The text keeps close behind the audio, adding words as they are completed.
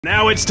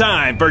Now it's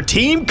time for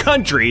Team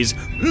Country's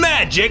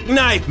Magic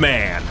Knife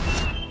Man.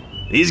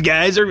 These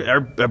guys are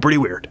pretty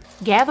weird.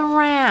 Gather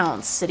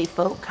round, city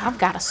folk. I've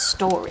got a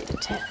story to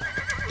tell.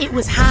 It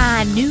was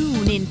high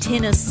noon in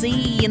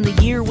Tennessee, and the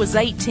year was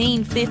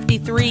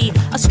 1853.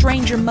 A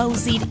stranger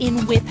moseyed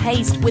in with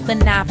haste, with a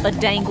knife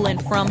a-dangling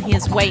from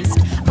his waist.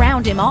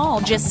 Round him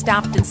all just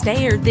stopped and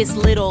stared. This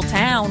little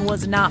town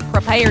was not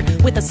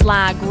prepared. With a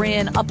sly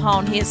grin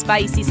upon his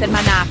face, he said,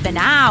 "My knife and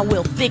I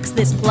will fix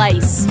this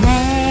place."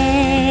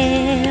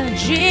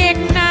 Magic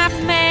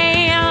Knife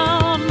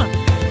Man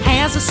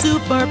has a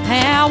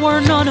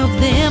superpower none of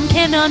them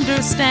can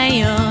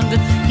understand.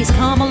 He's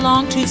come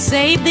along to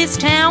save this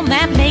town,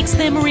 that makes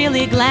them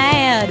really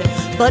glad.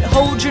 But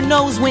hold your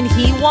nose when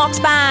he walks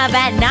by,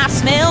 that knife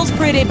smells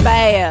pretty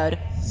bad.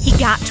 He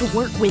got to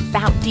work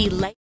without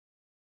delay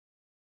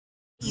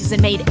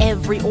and made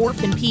every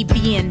orphan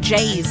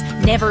PB&Js.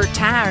 Never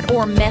tired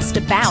or messed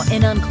about,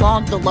 and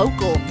unclogged the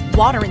local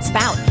watering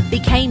spout.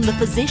 Became the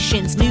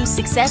physician's new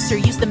successor.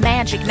 Used the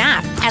magic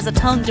knife as a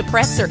tongue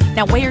depressor.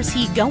 Now where's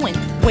he going?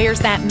 Where's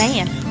that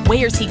man?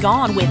 Where's he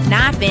gone with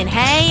knife in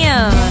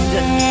hand?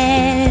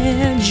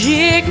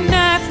 Magic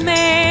Knife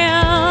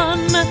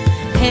Man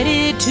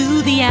headed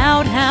to the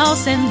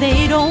outhouse, and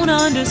they don't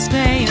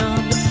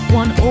understand.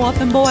 One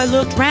orphan boy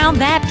looked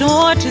round that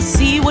door to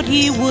see what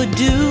he would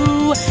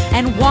do,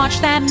 and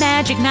watch that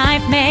Magic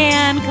Knife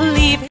Man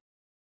cleave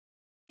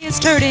his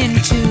turd in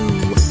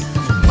two.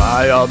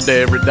 My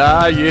austere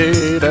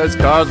diet has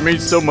caused me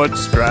so much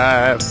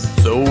strife,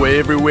 so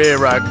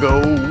everywhere I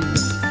go,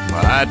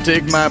 I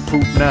take my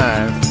poop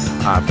knife.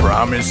 I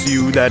promise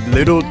you that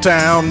little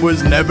town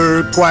was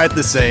never quite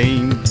the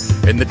same.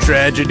 In the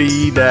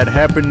tragedy that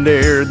happened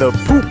there, the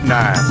poop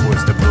knife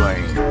was to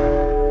blame.